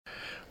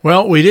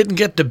Well, we didn't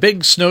get the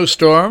big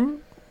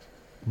snowstorm,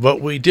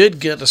 but we did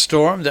get a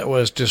storm that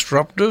was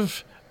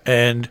disruptive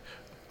and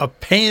a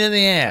pain in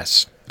the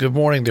ass. Good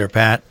morning there,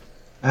 Pat.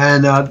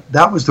 And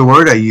that was the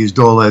word I used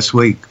all last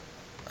week.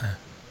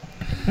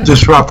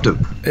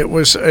 Disruptive. It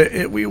was.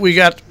 We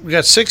got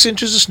 6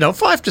 inches of snow,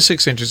 5 to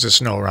 6 inches of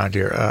snow around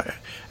here,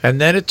 and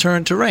then it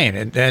turned to rain.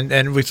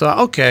 And we thought,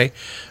 okay,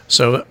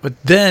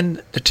 but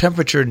then the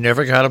temperature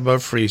never got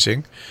above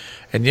freezing.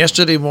 And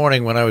yesterday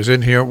morning when I was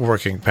in here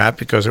working, Pat,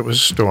 because it was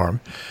a storm,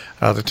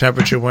 the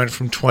temperature went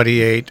from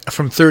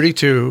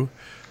 32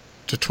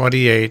 to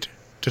 28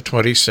 to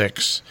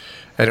 26,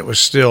 and it was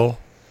still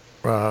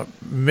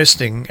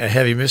misting, a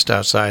heavy mist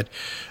outside,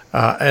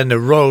 and the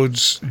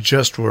roads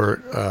just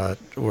were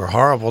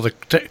horrible.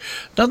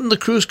 Nothing the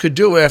crews could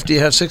do after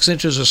you have 6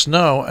 inches of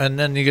snow, and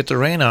then you get the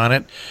rain on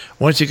it.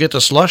 Once you get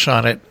the slush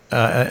on it,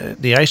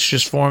 the ice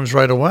just forms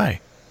right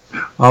away.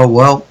 Oh,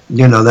 well,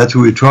 that's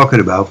what we're talking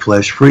about,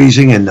 flash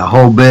freezing and the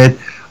whole bit.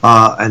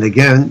 And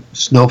again,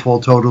 snowfall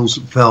totals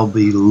fell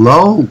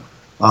below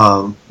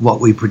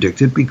what we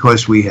predicted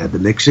because we had the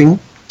mixing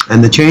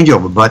and the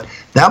changeover. But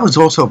that was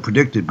also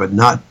predicted, but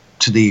not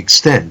to the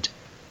extent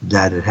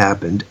that it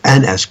happened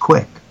and as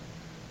quick.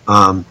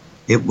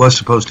 It was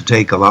supposed to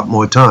take a lot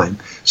more time.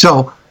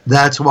 So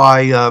that's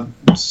why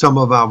some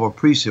of our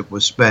precip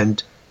was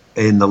spent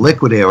in the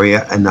liquid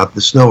area and not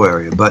the snow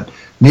area. But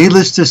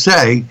needless to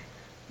say,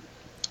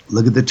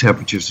 look at the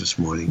temperatures this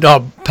morning.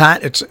 No,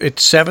 Pat,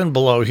 it's 7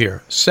 below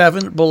here.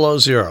 7 below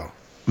zero.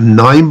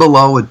 9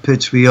 below at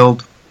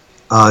Pittsfield,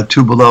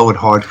 2 below at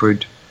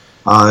Hartford.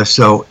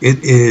 So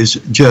it is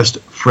just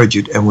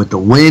frigid. And with the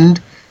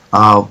wind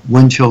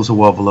chills are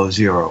well below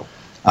zero.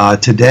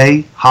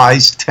 Today,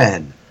 highs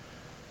 10.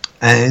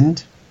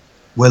 And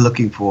we're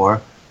looking for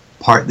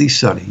partly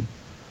sunny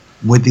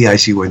with the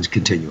icy winds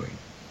continuing.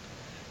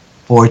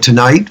 For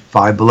tonight,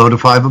 5 below to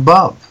 5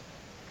 above.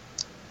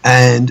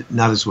 And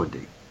not as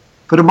windy.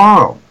 For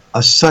tomorrow,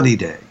 a sunny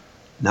day.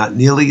 Not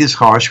nearly as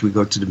harsh. We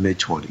go to the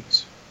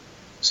mid-20s.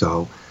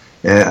 So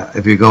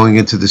if you're going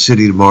into the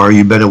city tomorrow,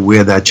 you better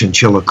wear that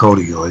chinchilla coat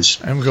of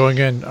yours. I'm going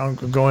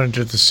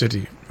into the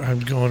city. I'm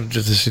going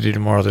into the city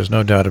tomorrow. There's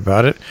no doubt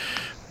about it.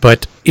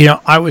 But,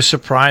 I was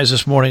surprised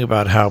this morning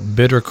about how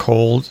bitter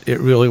cold it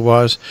really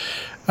was.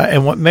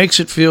 And what makes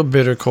it feel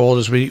bitter cold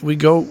is we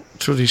go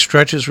through these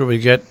stretches where we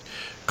get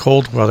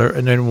cold weather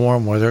and then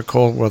warm weather,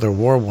 cold weather,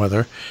 warm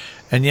weather.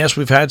 And yes,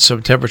 we've had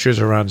some temperatures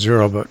around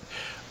zero, but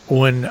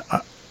when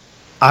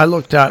I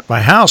looked at my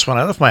house, when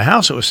I left my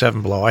house, it was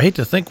 7 below. I hate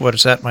to think what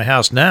it's at my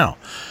house now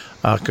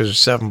because it's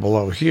 7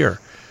 below here.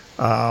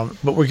 But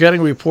we're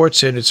getting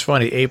reports in. It's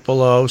funny, 8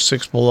 below,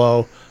 6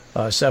 below,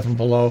 7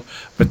 below.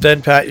 But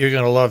then, Pat, you're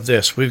going to love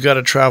this. We've got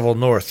to travel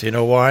north. You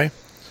know why?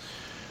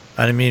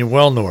 I mean,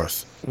 well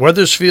north.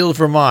 Wethersfield,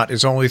 Vermont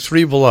is only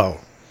 3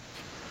 below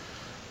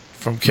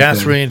from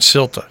Catherine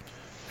Silta.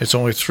 It's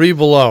only 3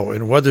 below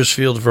in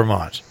Wethersfield,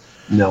 Vermont.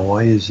 Now,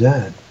 why is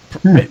that?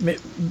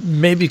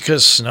 Maybe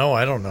because snow.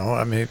 I don't know.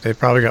 I mean, they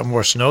probably got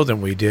more snow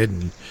than we did,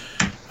 and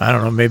I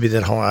don't know. Maybe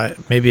it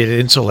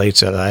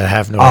insulates it. I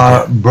have no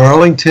idea.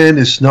 Burlington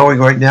is snowing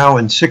right now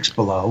in 6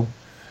 below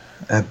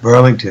at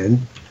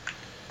Burlington,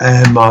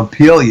 and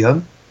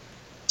Montpelier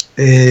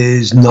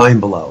is 9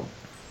 below.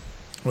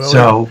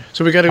 Well,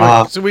 so we got to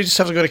go. So we just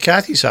have to go to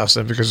Kathy's house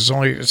then, because it's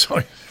only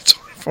 3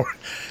 or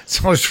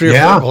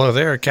 4 below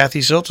there at Kathy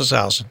Silta's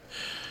house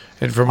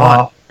in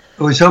Vermont.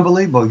 It was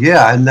unbelievable,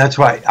 yeah, and that's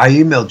why I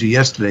emailed you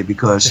yesterday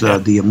because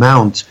the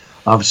amount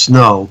of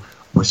snow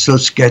was so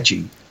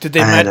sketchy. Did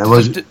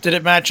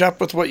it match up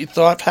with what you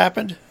thought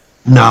happened?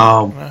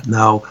 No.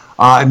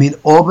 I mean,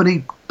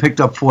 Albany picked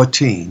up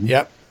 14.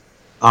 Yep.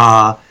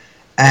 And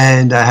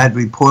I had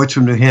reports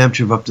from New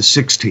Hampshire of up to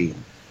 16.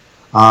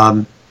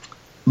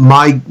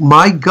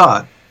 My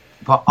gut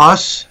for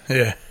us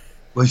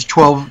was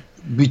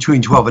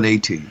between 12 and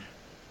 18.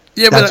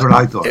 Yeah, that's what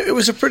I thought. It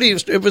was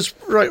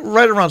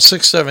right around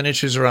 6-7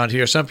 inches around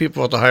here. Some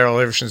people at the higher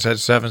elevations had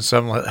 7,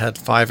 some had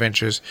 5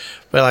 inches.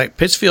 But like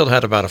Pittsfield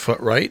had about a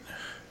foot, right?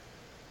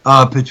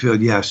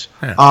 Pittsfield, yes.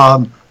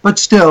 Yeah. But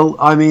still,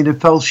 I mean,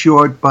 it fell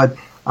short. But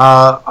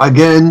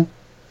again,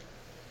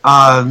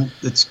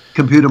 it's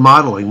computer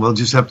modeling. We'll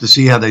just have to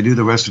see how they do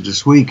the rest of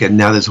this week. And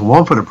now there's a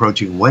 1 foot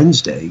approaching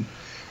Wednesday.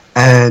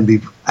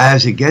 And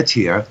as it gets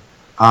here,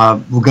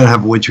 we're going to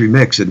have a wintry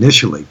mix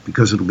initially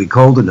because it'll be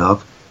cold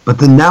enough. But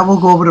then now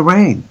we'll go over to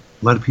rain.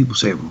 A lot of people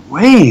say,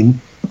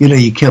 rain?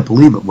 You can't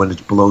believe it when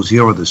it's below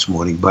zero this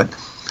morning. But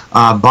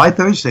by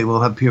Thursday, we'll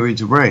have periods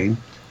of rain.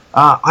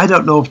 I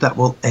don't know if that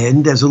will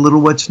end as a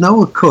little wet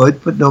snow. It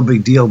could, but no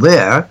big deal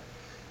there.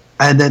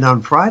 And then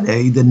on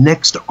Friday, the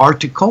next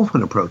Arctic cold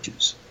front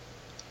approaches.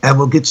 And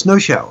we'll get snow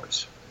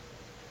showers.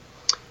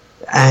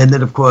 And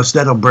then, of course,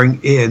 that'll bring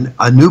in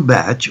a new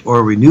batch or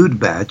a renewed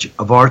batch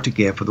of Arctic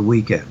air for the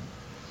weekend.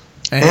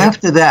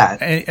 After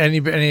that,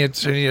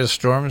 any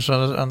storms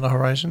on the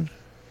horizon?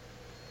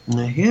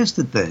 Now, here's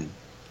the thing.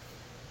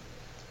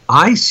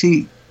 I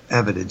see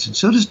evidence, and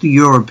so does the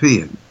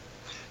European,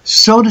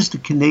 so does the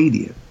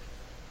Canadian,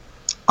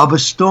 of a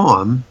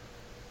storm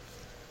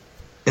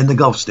in the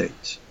Gulf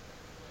states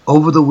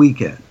over the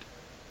weekend.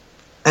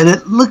 And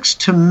it looks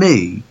to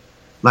me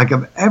like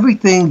if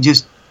everything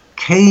just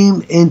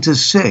came into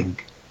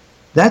sync,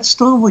 that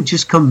storm would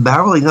just come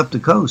barreling up the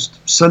coast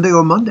Sunday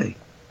or Monday.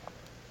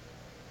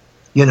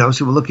 So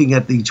we're looking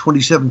at the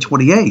 27th,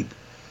 28th.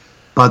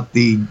 But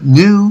the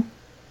new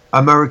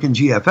American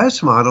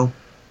GFS model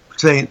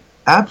saying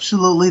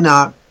absolutely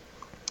not.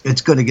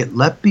 It's going to get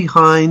left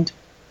behind.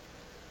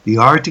 The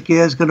Arctic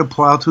air is going to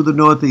plow through the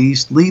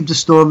Northeast, leave the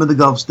storm in the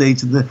Gulf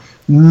states, and then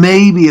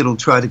maybe it'll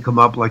try to come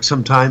up like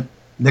sometime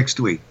next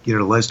week, the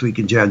last week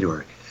in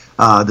January.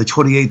 The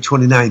 28th,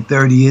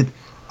 29th,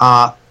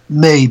 30th,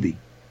 maybe.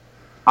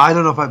 I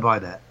don't know if I buy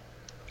that.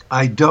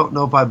 I don't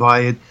know if I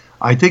buy it.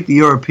 I think the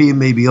European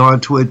may be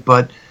onto it,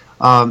 but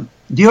the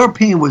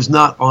European was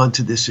not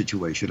onto this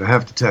situation, I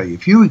have to tell you.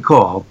 If you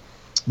recall,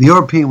 the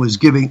European was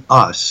giving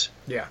us,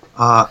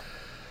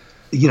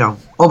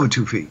 over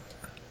 2 feet.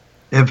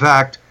 In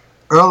fact,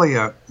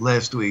 earlier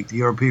last week, the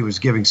European was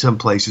giving some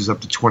places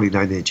up to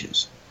 29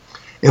 inches.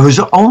 It was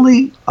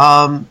only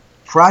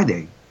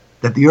Friday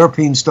that the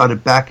Europeans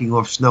started backing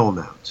off snow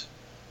amounts,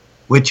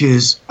 which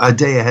is a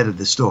day ahead of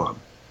the storm,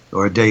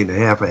 or a day and a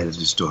half ahead of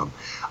the storm.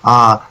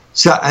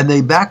 And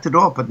they backed it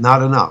off, but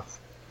not enough.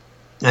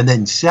 And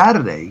then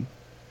Saturday,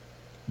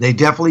 they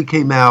definitely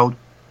came out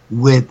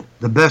with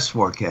the best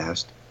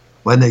forecast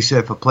when they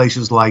said for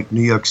places like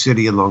New York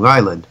City and Long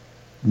Island,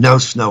 no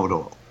snow at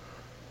all.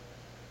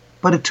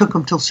 But it took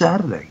them till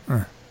Saturday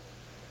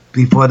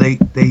before they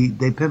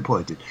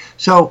pinpointed.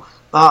 So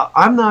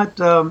I'm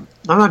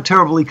not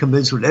terribly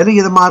convinced with any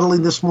of the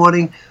modeling this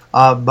morning,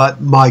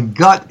 but my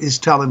gut is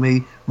telling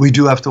me we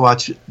do have to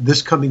watch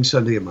this coming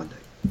Sunday and Monday.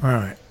 All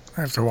right.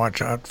 I have to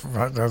watch out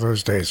for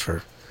those days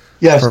for...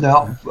 Yes,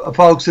 now,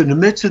 folks, in the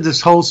midst of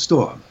this whole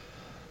storm,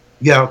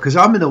 because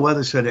I'm in the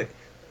Weather Center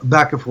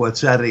back and forth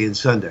Saturday and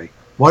Sunday,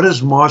 what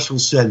does Marshall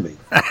send me?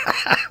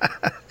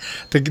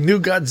 The new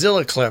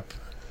Godzilla clip.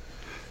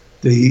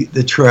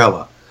 The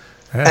trailer.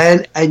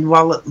 Yeah. And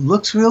while it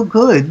looks real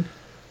good,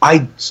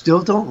 I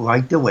still don't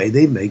like the way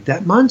they make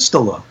that monster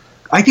look.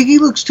 I think he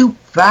looks too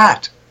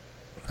fat.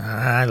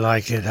 I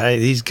like it.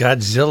 He's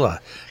Godzilla.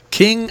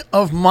 King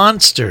of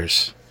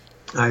monsters.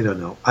 I don't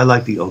know. I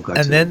like the old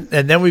Godzilla.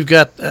 And then we've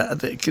got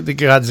the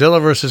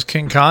Godzilla versus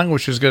King Kong,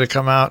 which is going to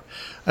come out,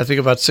 I think,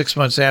 about 6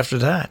 months after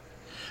that.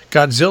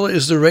 Godzilla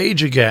is the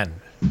rage again.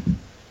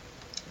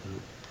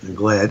 I'm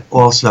glad.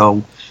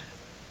 Also,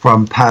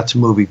 from Pat's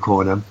Movie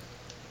Corner,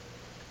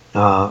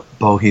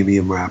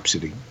 Bohemian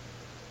Rhapsody.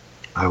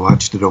 I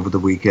watched it over the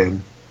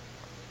weekend.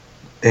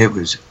 It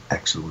was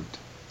excellent.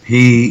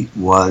 He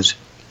was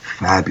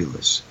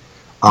fabulous.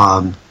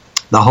 The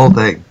whole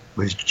thing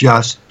was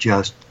just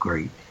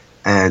great.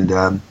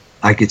 And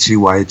I could see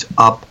why it's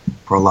up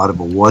for a lot of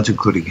awards,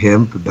 including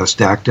him for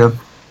Best Actor.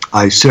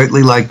 I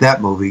certainly like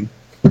that movie.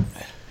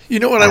 You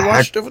know what I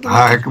watched over the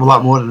weekend? A heck of a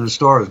lot more than The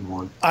Star Is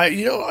Born.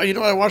 You know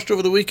what I watched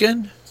over the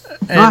weekend?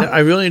 And I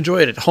really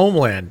enjoyed it.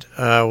 Homeland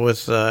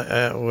with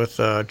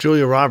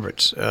Julia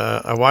Roberts.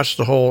 I watched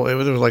the whole. There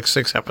was like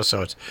 6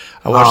 episodes.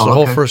 I watched the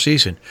whole first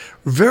season.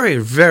 Very,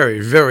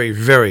 very, very,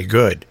 very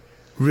good.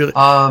 Really,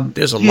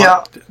 there's a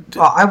lot.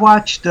 I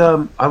watched.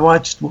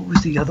 What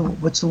was the other one?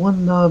 What's the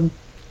one?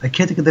 I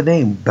can't think of the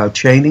name. About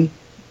Cheney.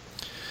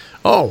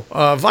 Oh,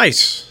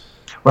 Vice.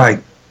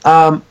 Right.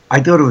 I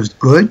thought it was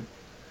good.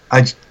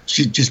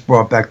 She just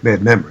brought back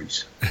bad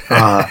memories.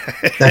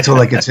 That's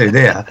all I could say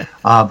there.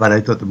 But I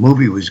thought the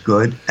movie was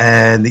good.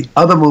 And the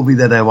other movie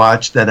that I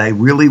watched that I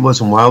really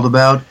wasn't wild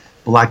about,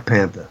 Black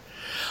Panther.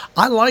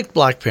 I liked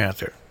Black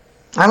Panther.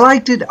 I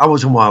liked it. I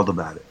wasn't wild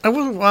about it. I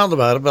wasn't wild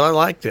about it, but I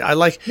liked it.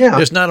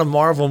 There's not a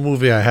Marvel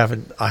movie I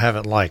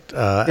haven't liked.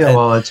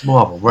 It's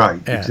Marvel,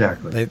 right?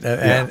 Exactly.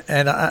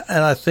 And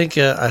I think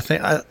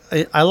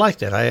I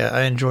liked it.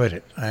 I enjoyed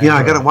it. I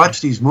got to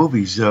watch these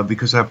movies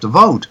because I have to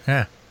vote.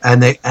 Yeah.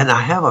 And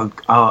I have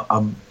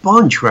a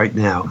bunch right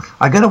now.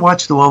 I got to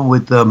watch the one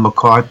with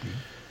McCartney,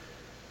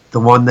 the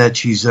one that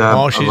she's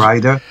a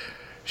writer.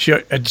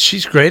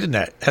 She's great in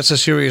that. That's a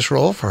serious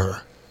role for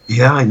her.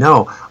 Yeah, I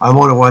know. I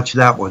want to watch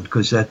that one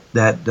because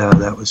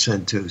that was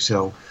sent too.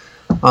 So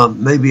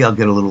maybe I'll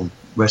get a little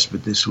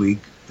respite this week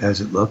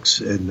as it looks,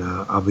 and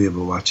I'll be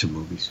able to watch some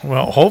movies.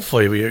 Well,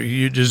 hopefully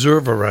you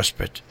deserve a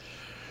respite.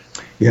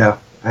 Yeah.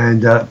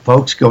 And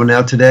folks, going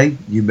out today,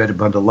 you better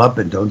bundle up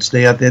and don't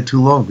stay out there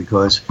too long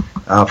because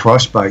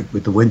frostbite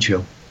with the wind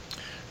chill.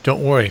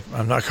 Don't worry,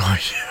 I'm not going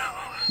to.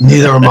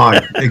 Neither am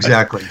I.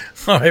 Exactly.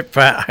 All right,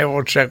 Pat, I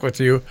will check with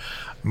you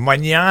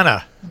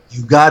mañana.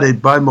 You got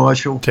it. Bye,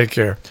 Marshall. Take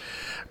care.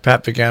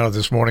 Pat Pagano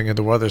this morning in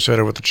the Weather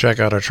Center with the check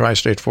out our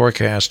tri-state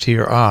forecast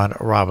here on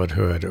Robin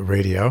Hood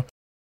Radio.